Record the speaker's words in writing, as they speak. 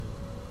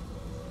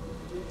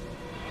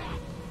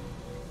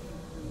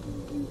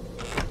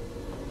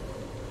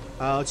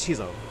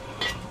Chisel.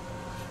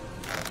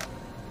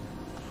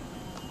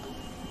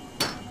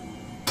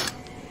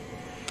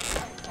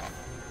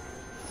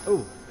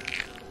 Oh.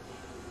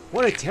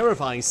 What a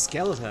terrifying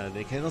skeleton.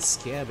 It cannot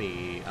scare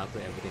me after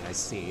everything I've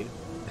seen.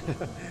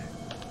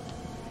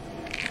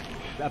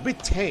 A bit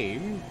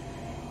tame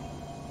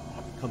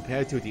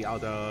compared to the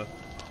other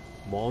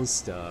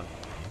monster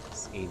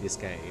in this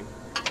game.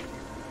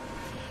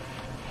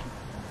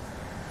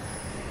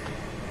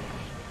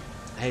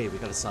 Hey, we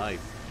got a scythe.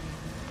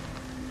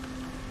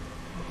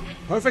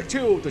 Perfect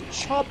tool to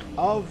chop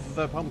off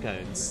the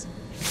pumpkins.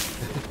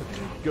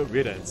 Good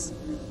riddance.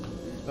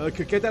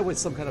 Could get that with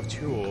some kind of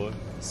tool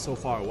so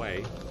far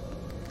away.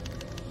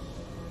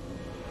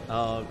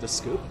 The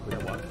scoop? Would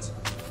have worked.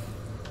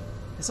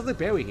 There's something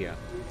buried here.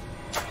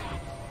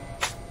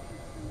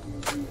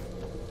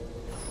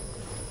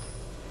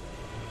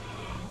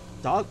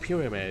 Dark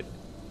pyramid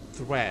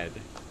thread.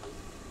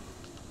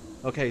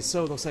 Okay,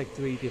 so it looks like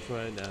 3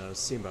 different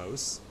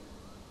symbols.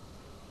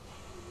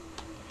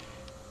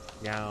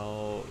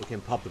 Now we can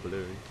pop the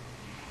balloon.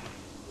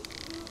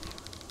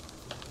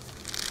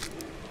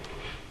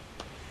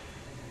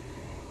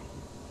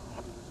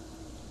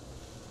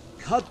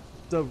 Cut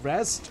the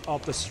rest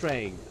of the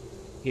string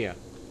here.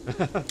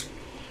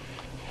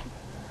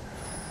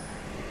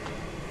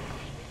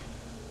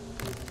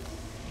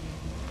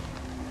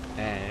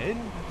 And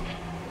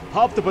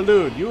pop the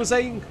balloon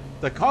using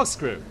the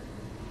corkscrew.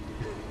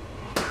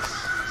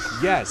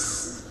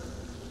 Yes.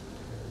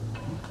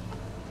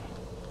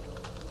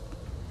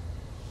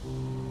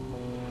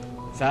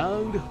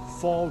 Found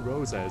 4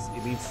 roses.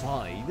 You mean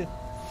find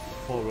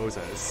 4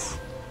 roses.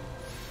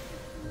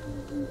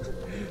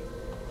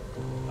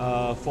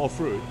 4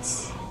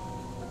 fruits.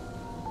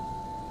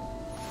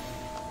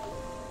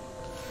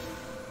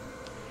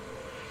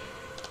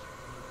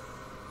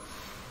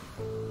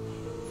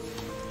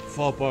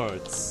 Four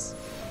birds.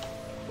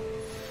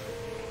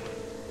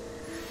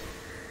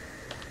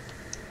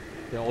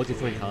 They're all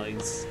different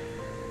kinds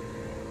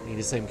in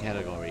the same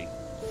category.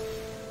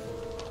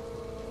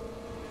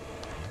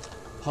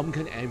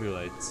 Pumpkin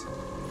amulet.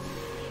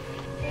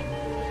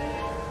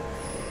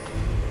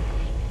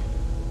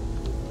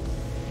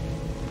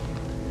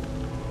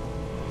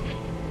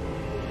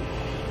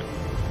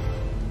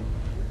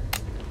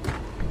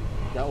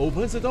 That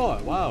opens the door.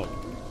 Wow.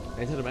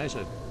 Enter the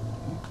mansion.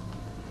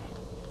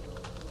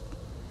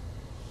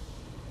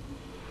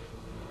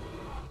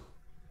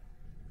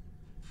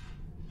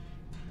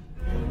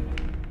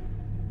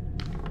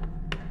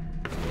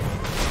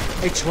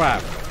 A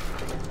trap.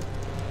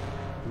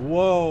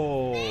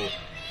 Whoa.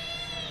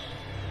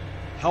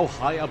 How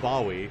high up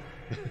are we?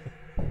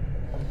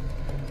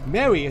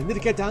 Mary, I need to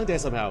get down there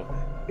somehow.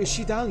 Is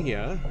she down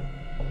here?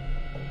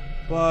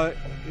 But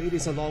it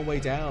is a long way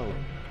down.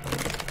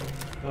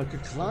 I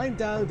could climb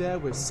down there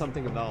with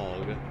something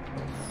long.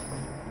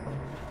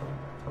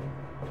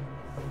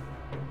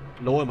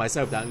 Lower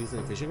myself down using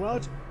a fishing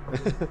rod?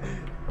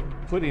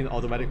 Put in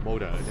automatic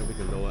motor and then we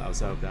can lower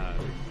ourselves down.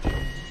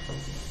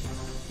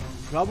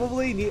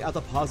 Probably need other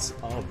parts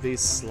of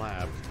this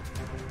slab.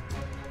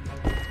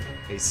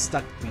 A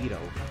stuck beetle.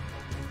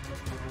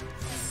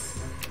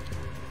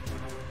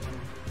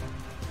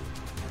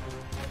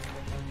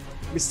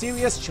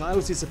 Mysterious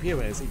child's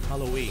disappearance in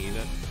Halloween.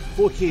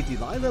 Poor kid,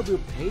 Delilah will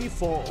pay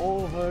for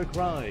all her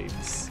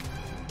crimes.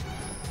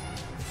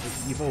 An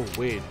evil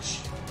witch.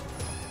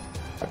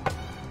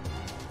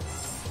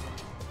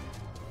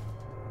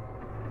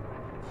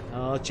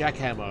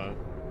 Jackhammer.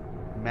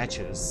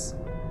 Matches.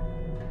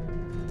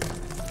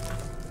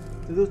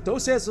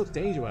 Those sets look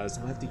dangerous.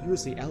 I have to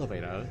use the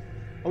elevator.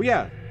 Oh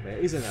yeah, there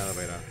is an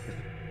elevator.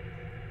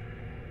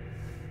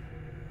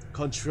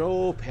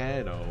 Control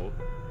panel.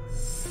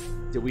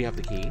 Do we have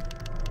the key?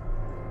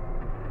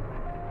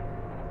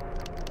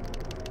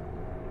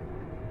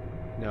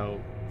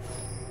 No.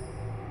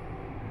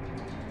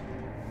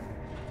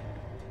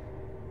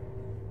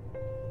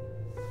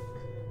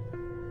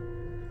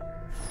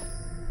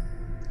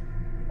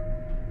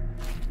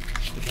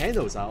 The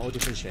candles are all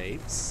different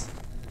shapes.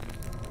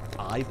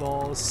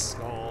 Eyeballs,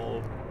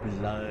 skull,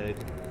 blood.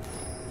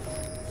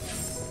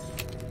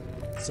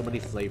 So many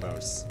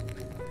flavors.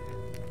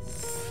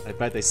 I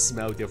bet they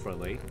smell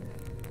differently.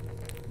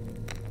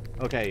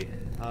 Okay,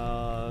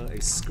 a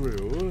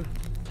screw.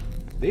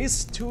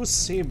 These 2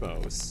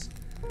 symbols.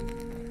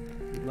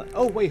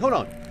 Oh wait, hold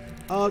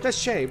on. That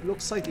shape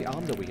looks like the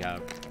arm that we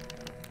have.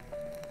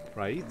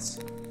 Right?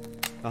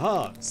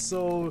 Aha,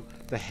 so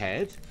the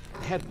head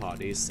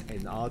part is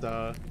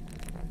another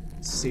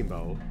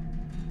symbol.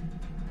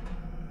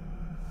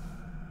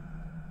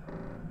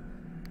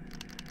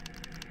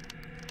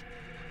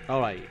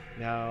 Alright,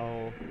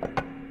 now...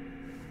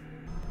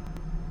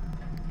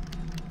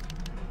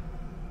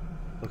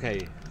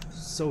 Okay,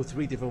 so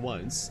 3 different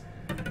ones.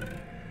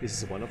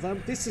 This is one of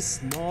them. This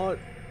is not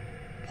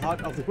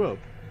part of the group.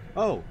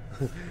 Oh,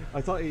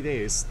 I thought it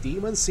is.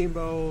 Demon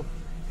symbol,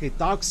 okay,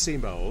 dark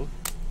symbol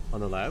on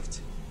the left.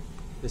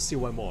 There's still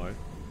one more.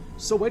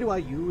 So where do I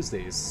use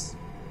this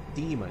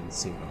demon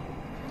symbol?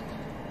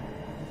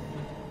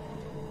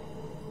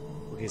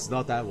 It's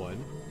not that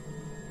one.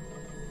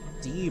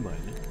 Demon.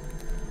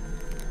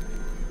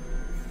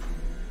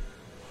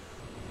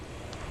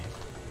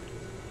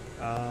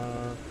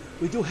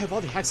 We do have all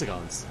the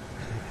hexagons.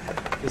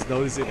 Just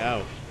notice it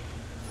now.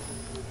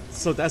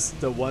 So that's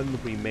the one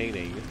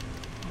remaining.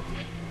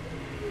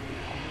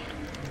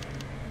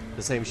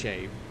 The same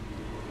shape.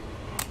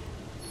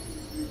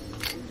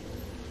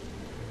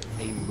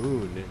 A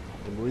moon.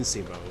 The moon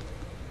symbol.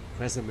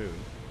 Crescent moon.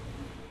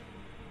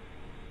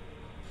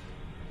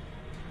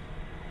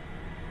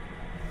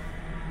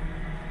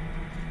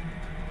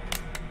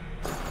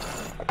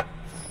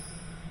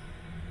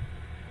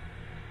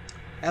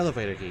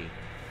 Elevator key.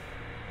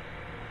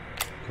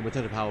 Can we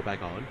turn the power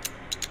back on?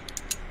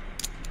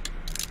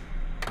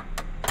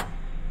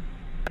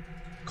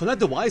 Connect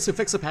the wires to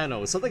fix the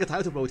panel. Select a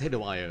tile to rotate the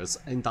wires,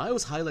 and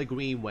dials highlight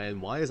green when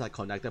wires are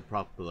connected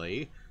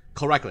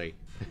correctly.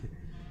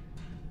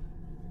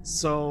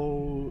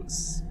 So,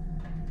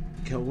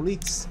 can only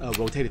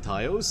rotate the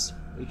tiles.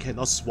 We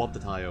cannot swap the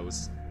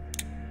tiles.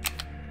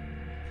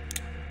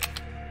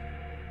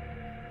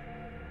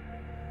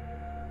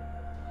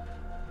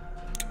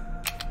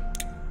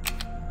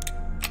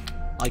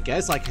 I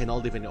guess I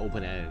cannot leave any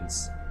open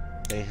ends.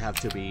 They have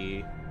to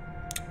be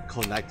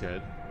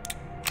connected.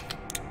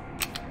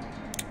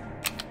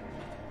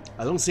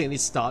 I don't see any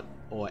start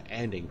or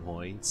ending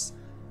points,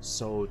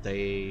 so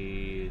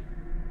they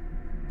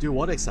do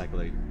what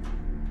exactly?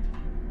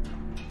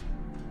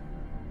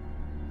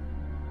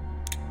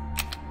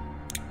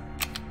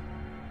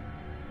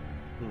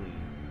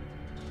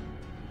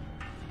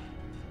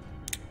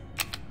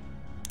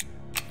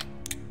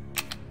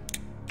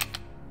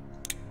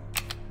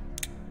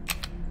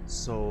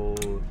 So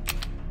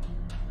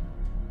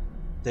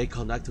they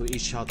connect to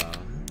each other.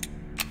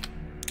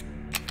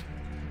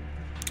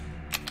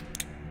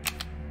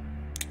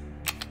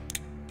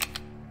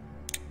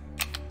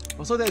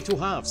 Also, there are two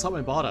halves, top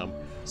and bottom,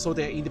 so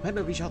they're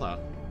independent of each other.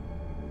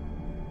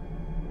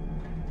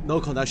 No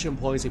connection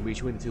points in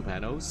between the two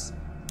panels.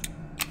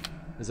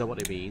 Is that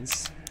what it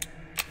means?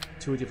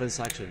 Two different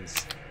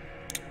sections.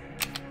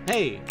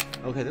 Hey!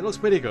 Okay, that looks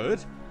pretty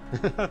good.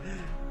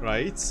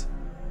 Right?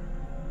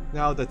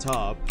 Now the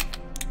top.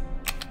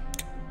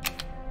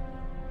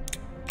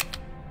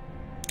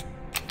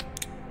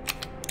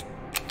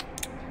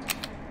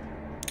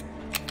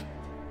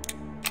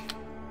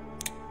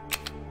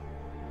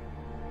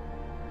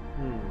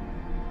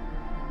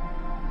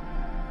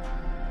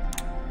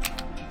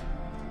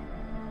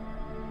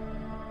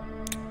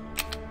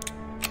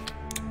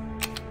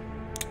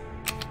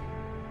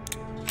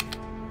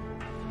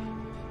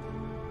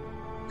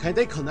 Can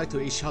they connect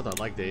to each other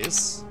like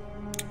this?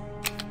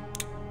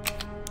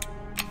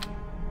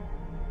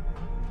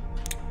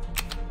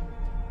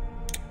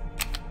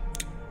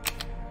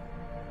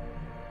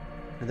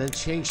 And then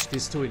change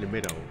these two in the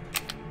middle.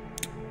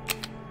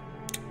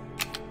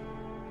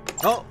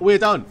 Oh, we're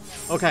done!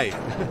 Okay.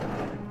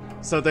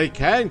 So they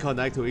can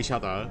connect to each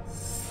other.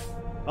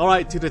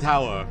 Alright, to the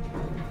tower.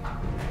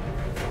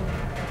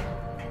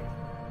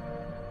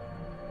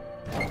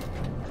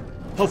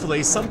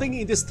 Hopefully, something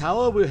in this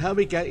tower will help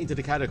me get into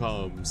the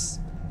catacombs.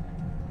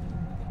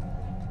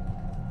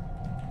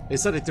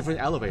 Is that a different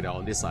elevator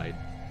on this side?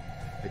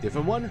 A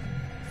different one?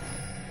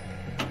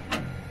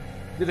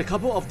 Need a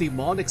couple of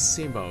demonic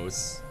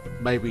symbols.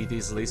 Maybe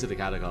these lead to the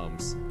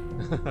catacombs.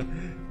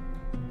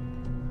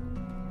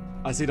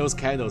 I see those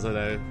candles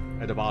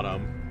at the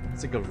bottom.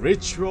 It's like a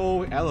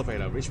ritual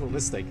elevator,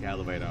 ritualistic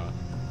elevator.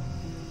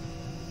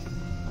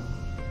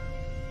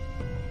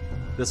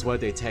 That's where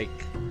they take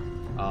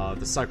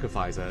the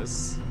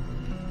sacrifices.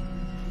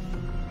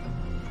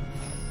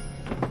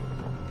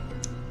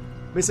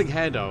 Missing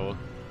handle.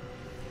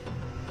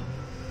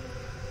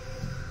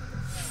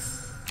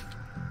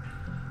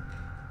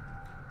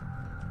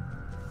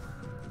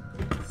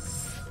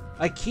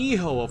 A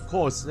keyhole, of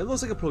course. That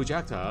looks like a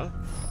projector.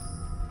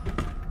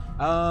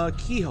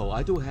 Keyhole.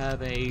 I do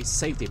have a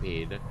safety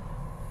pin,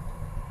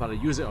 but I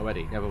use it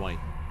already. Never mind.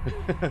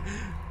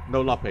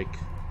 No lockpick.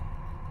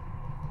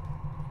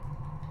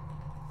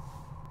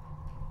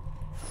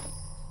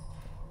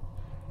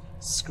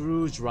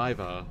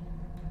 Screwdriver.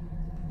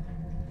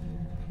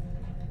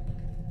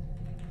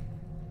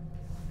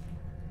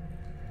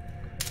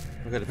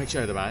 Look at the picture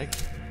at the back.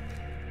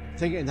 I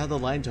think another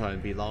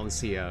lantern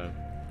belongs here.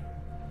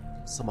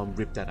 Someone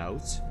ripped that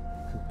out.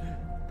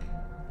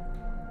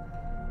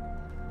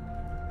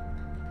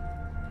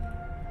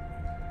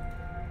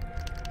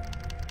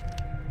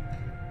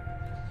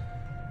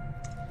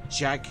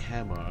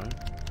 Jackhammer.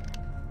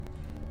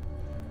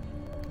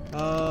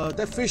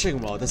 That fishing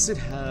rod, does it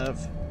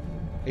have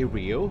a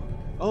reel?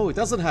 Oh, it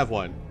doesn't have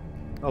one.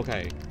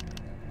 Okay.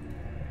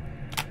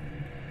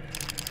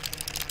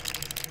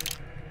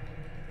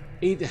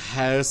 It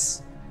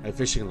has a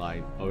fishing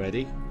line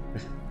already.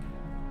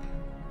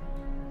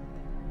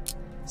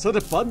 So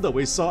the bundle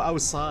we saw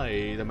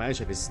outside the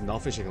mansion is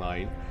not fishing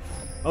line.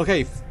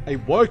 Okay, a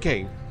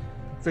working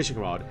fishing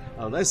rod.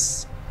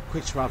 Let's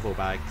quick travel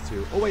back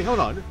to... Oh wait, hold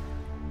on.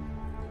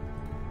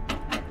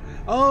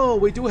 Oh,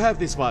 we do have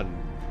this one.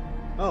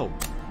 Oh,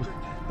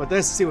 but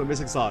there's still a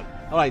missing slot.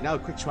 Alright, now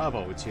quick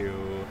travel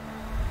to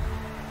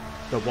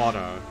the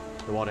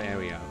water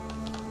area.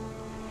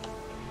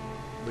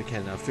 We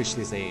can fish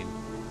this in,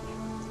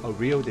 or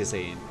reel this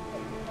in.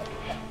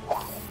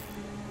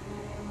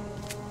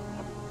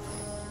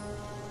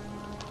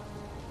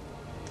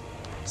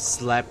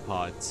 Slab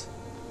pot.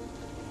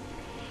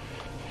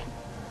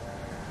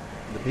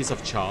 The piece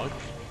of chalk.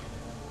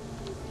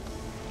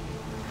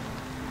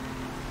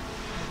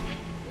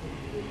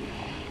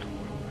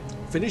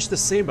 Finish the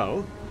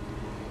symbol.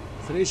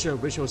 Finish a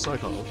visual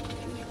circle.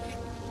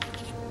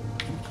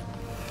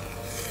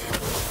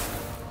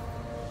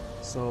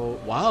 So,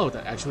 wow,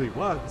 that actually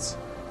worked.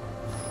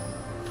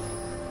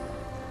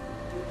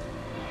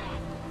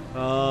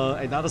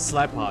 Another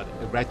slab pot,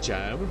 a red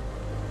gem.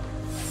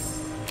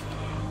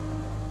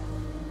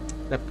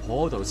 That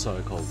portal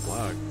circle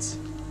worked.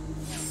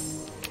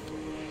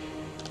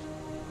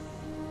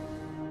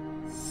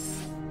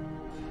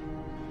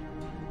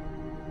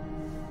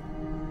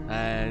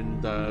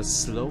 And the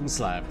stone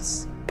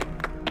slabs.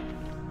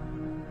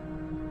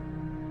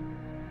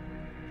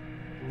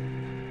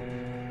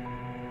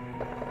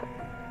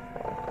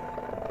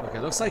 Okay,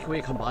 looks like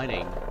we're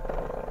combining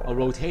or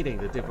rotating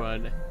the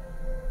different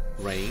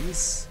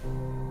rings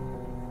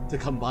to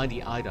combine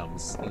the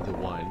items into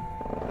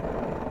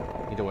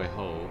a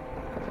whole.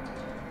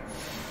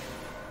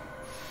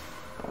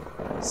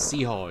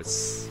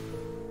 Seahorse,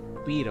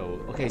 beetle.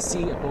 Okay,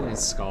 see a bone and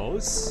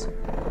skulls.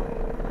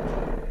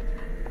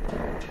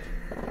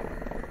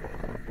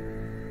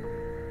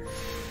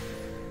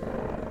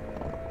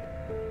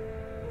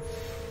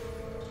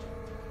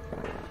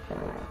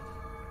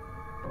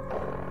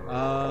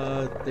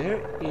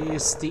 There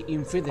is the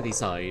infinity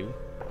sign.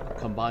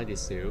 Combine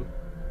these two.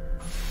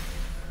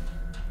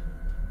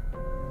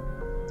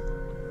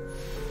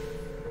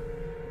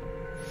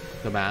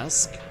 The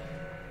mask,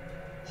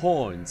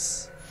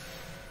 horns,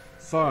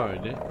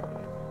 fern,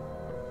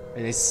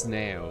 and a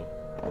snail.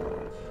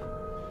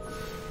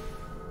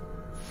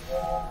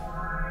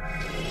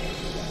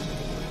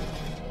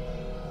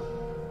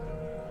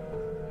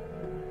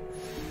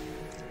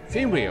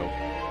 Film reel.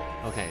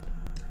 Okay.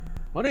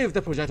 Wonder if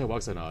the projector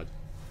works or not.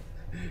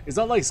 It's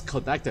not like it's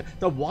connected.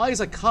 The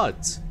wires are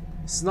cut.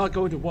 It's not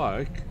going to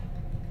work.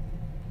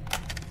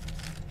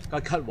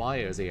 Got cut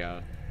wires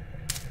here.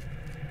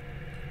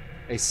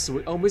 A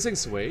switch. Oh, missing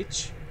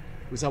switch.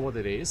 Is that what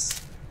it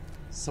is?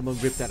 Someone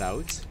ripped that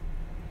out.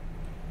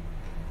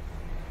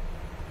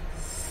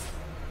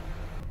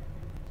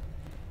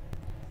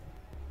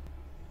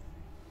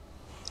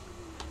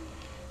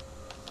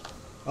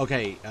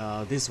 Okay,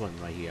 this one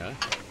right here.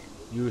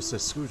 Use a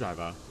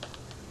screwdriver.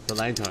 The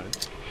lantern.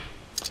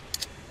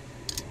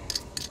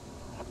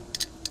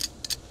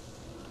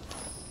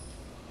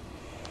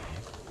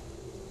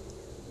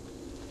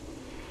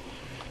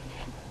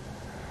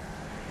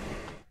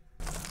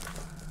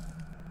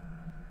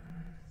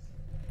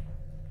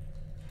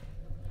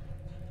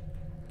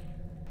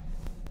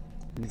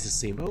 Need a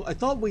symbol? I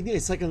thought we need a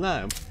second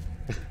lamp.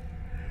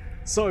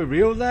 So a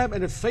real lamp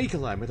and a fake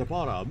lamp at the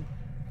bottom.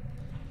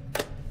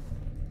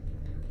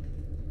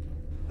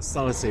 It's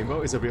not a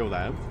symbol, it's a real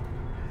lamp.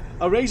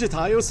 Arrange the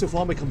tiles to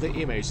form a complete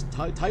image.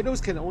 Tiles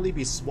can only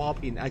be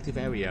swapped in active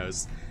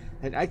areas,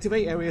 and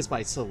activate areas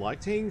by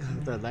selecting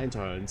the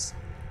lanterns.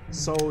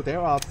 So there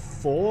are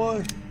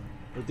 4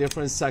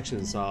 different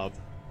sections of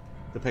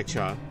the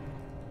picture.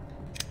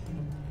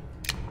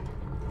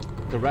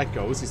 The red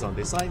ghost is on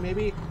this side,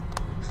 maybe?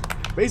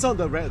 Based on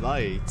the red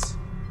light.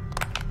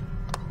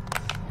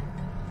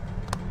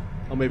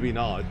 Or maybe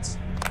not.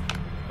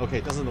 Okay,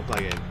 it doesn't look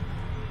like it.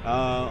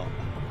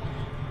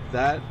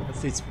 That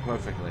fits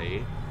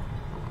perfectly.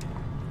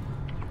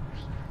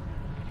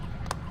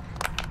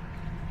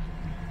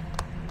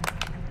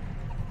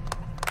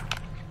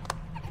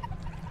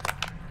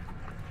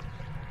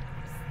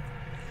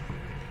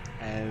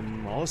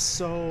 And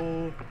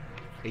also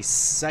a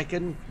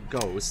second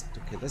ghost.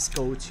 Okay, let's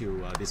go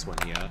to this one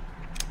here.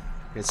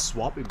 Can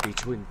swap in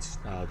between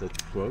the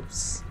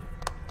groups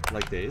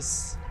like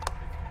this.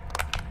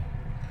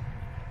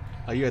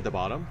 Are you at the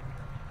bottom?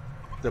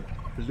 The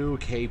blue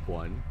cape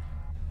one.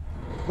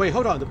 Wait,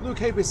 hold on. The blue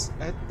cape is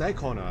at that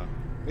corner,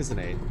 isn't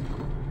it?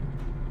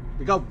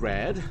 We got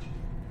red,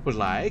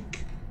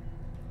 black.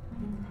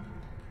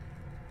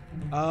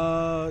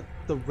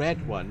 The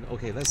red one.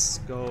 Okay, let's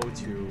go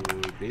to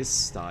this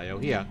style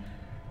here.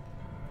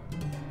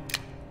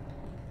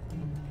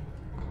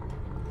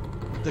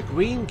 The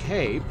green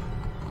cape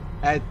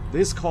at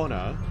this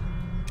corner.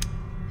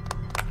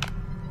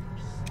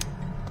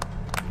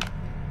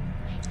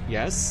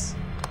 Yes.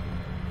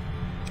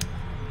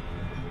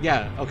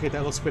 Yeah, okay,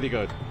 that looks pretty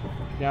good.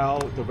 Now,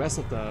 the rest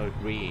of the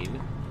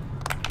green.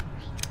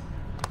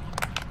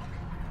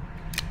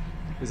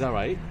 Is that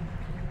right?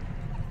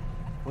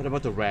 What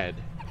about the red?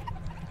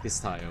 This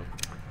tile.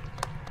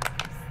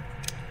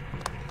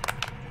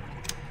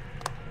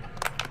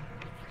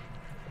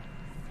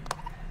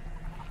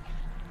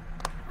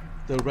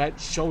 The red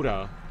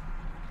shoulder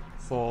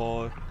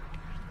for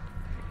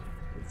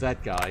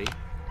that guy.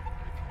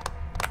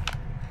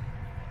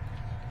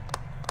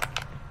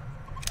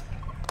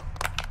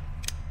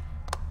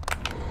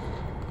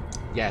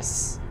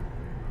 Yes.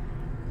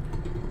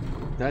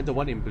 Then the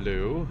one in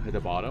blue at the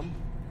bottom.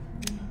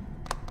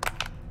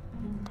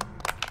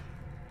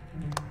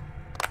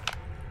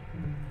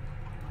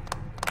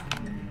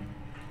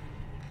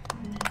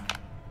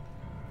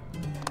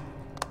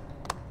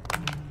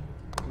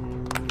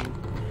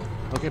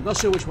 Okay, I'm not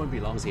sure which one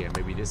belongs here.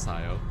 Maybe this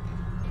tile.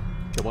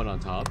 The one on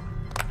top.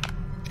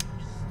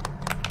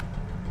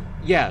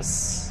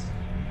 Yes.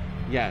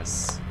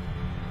 Yes.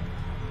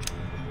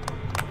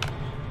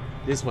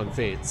 This one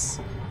fits.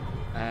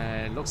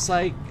 And looks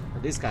like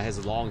this guy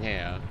has long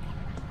hair.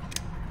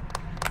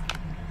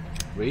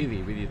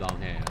 Really, really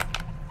long hair.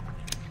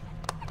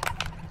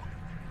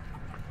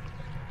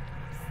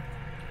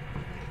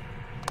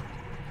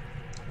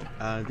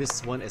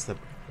 This one is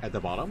at the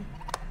bottom.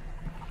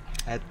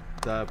 At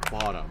the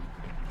bottom.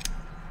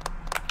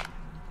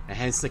 A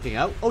hand sticking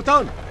out. Oh,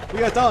 done!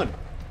 We are done!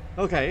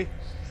 Okay.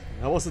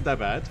 That wasn't that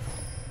bad.